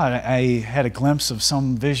 I thought I had a glimpse of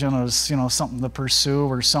some vision of, something to pursue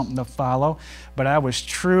or something to follow, but I was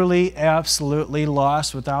truly, absolutely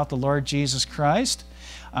lost without the Lord Jesus Christ.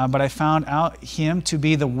 But I found out Him to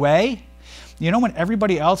be the way. When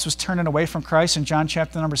everybody else was turning away from Christ in John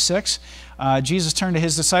chapter number 6, Jesus turned to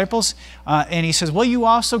His disciples and He says, will you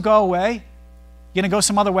also go away? You going to go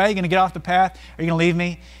some other way? You going to get off the path? Are you going to leave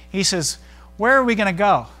me? He says, where are we going to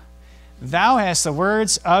go? Thou hast the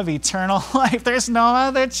words of eternal life. There's no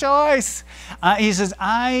other choice. He says,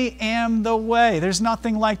 I am the way. There's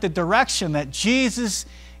nothing like the direction that Jesus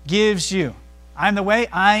gives you. I'm the way.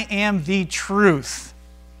 I am the truth.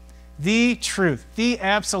 The truth. The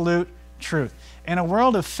absolute truth. In a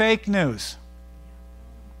world of fake news,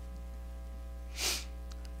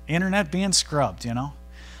 internet being scrubbed,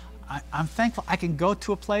 I'm thankful I can go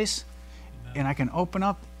to a place and I can open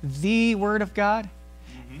up the Word of God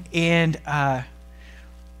and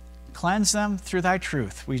cleanse them through Thy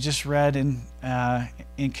truth. We just read in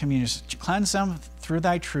communion, cleanse them through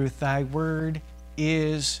Thy truth. Thy Word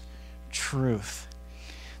is truth.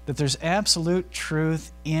 That there's absolute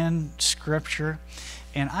truth in Scripture.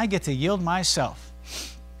 And I get to yield myself.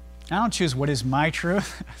 I don't choose what is my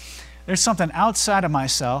truth. There's something outside of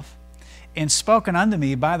myself and spoken unto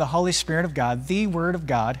me by the Holy Spirit of God, the Word of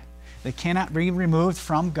God, that cannot be removed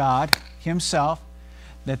from God Himself,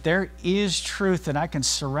 that there is truth that I can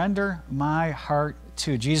surrender my heart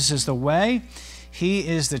to. Jesus is the way, He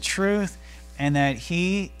is the truth, and that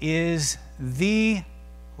He is the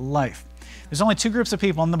life. There's only 2 groups of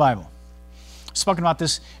people in the Bible. I've spoken about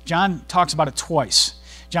this. John talks about it twice.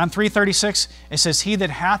 John 3:36, it says, he that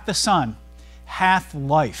hath the Son hath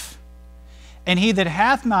life. And he that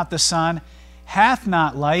hath not the Son hath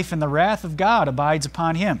not life, and the wrath of God abides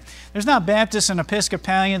upon him. There's not Baptists and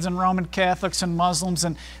Episcopalians and Roman Catholics and Muslims,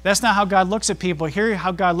 and that's not how God looks at people. Here's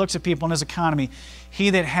how God looks at people in His economy. He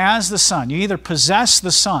that has the Son, you either possess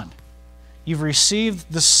the Son, you've received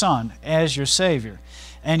the Son as your Savior,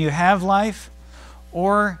 and you have life,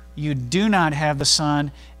 or you do not have the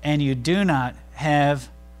Son, and you do not have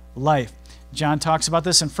life. John talks about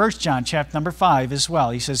this in 1 John chapter number 5 as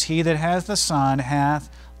well. He says, he that hath the Son hath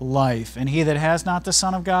life, and he that has not the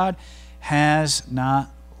Son of God has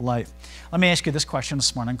not life. Let me ask you this question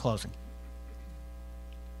this morning in closing.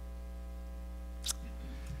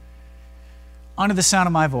 Under the sound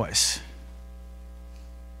of my voice,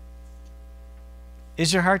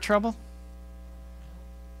 is your heart troubled?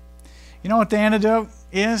 You know what the antidote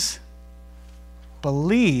is?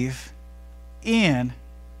 Believe in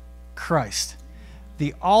Christ.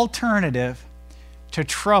 The alternative to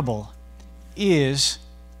trouble is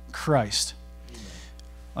Christ.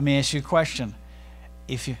 Let me ask you a question.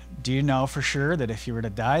 Do you know for sure that if you were to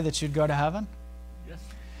die that you'd go to heaven? Yes.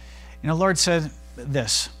 The Lord said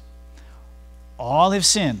this, all have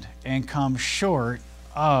sinned and come short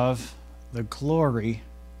of the glory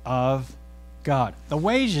of God. The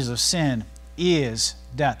wages of sin is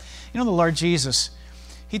death. You know, the Lord Jesus,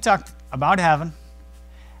 He talked about heaven,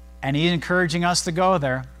 and He's encouraging us to go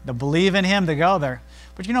there, to believe in Him, to go there.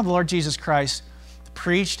 But you know, the Lord Jesus Christ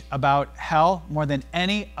preached about hell more than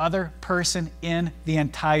any other person in the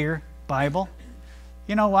entire Bible.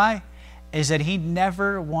 You know why? Is that He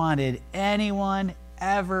never wanted anyone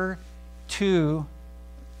ever to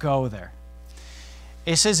go there.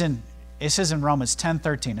 It says in Romans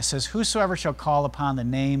 10:13, it says, "Whosoever shall call upon the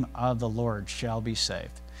name of the Lord shall be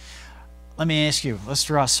saved." Let me ask you, let's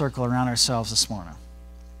draw a circle around ourselves this morning.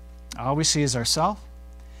 All we see is ourselves.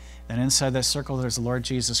 Then inside that circle there's the Lord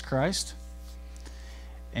Jesus Christ.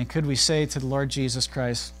 And could we say to the Lord Jesus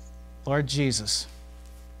Christ, Lord Jesus,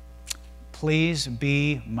 please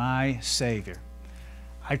be my Savior.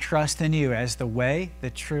 I trust in you as the way, the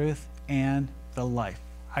truth, and the life.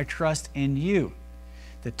 I trust in you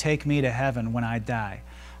to take me to heaven when I die.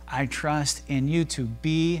 I trust in you to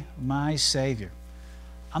be my Savior.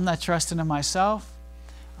 I'm not trusting in myself.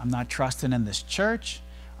 I'm not trusting in this church.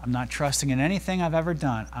 I'm not trusting in anything I've ever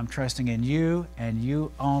done. I'm trusting in you and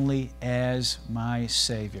you only as my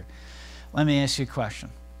Savior. Let me ask you a question.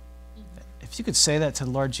 If you could say that to the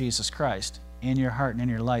Lord Jesus Christ in your heart and in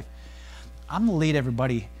your life, I'm going to lead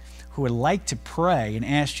everybody who would like to pray and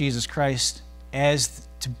ask Jesus Christ as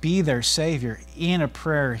to be their Savior in a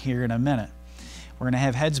prayer here in a minute. We're going to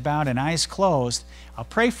have heads bowed and eyes closed. I'll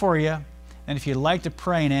pray for you. And if you'd like to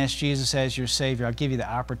pray and ask Jesus as your Savior, I'll give you the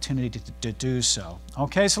opportunity to do so.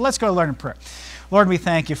 Okay, so let's go to Lord in prayer. Lord, we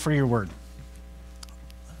thank you for your word.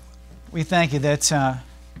 We thank you that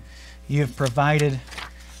you have provided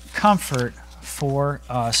comfort for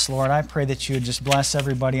us. Lord, I pray that you would just bless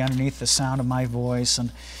everybody underneath the sound of my voice.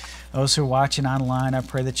 And those who are watching online, I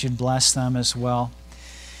pray that you'd bless them as well.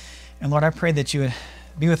 And Lord, I pray that you would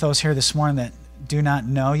be with those here this morning that do not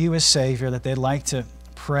know you as Savior, that they'd like to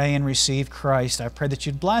pray and receive Christ. I pray that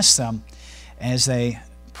you'd bless them as they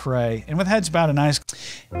pray. And with heads bowed and eyes,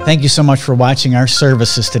 thank you so much for watching our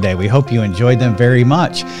services today. We hope you enjoyed them very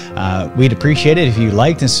much. We'd appreciate it if you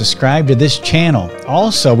liked and subscribed to this channel.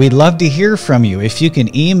 Also, we'd love to hear from you. If you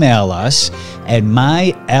can email us at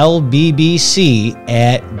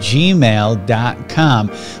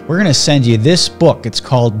mylbbc@gmail.com. We're going to send you this book. It's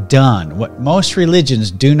called Done, What Most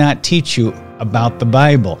Religions Do Not Teach You About the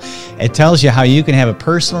Bible. It tells you how you can have a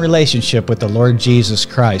personal relationship with the Lord Jesus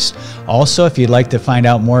Christ. Also, if you'd like to find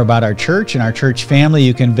out more about our church and our church family,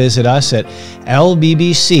 you can visit us at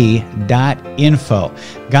lbbc.info.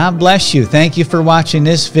 God bless you. Thank you for watching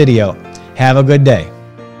this video. Have a good day.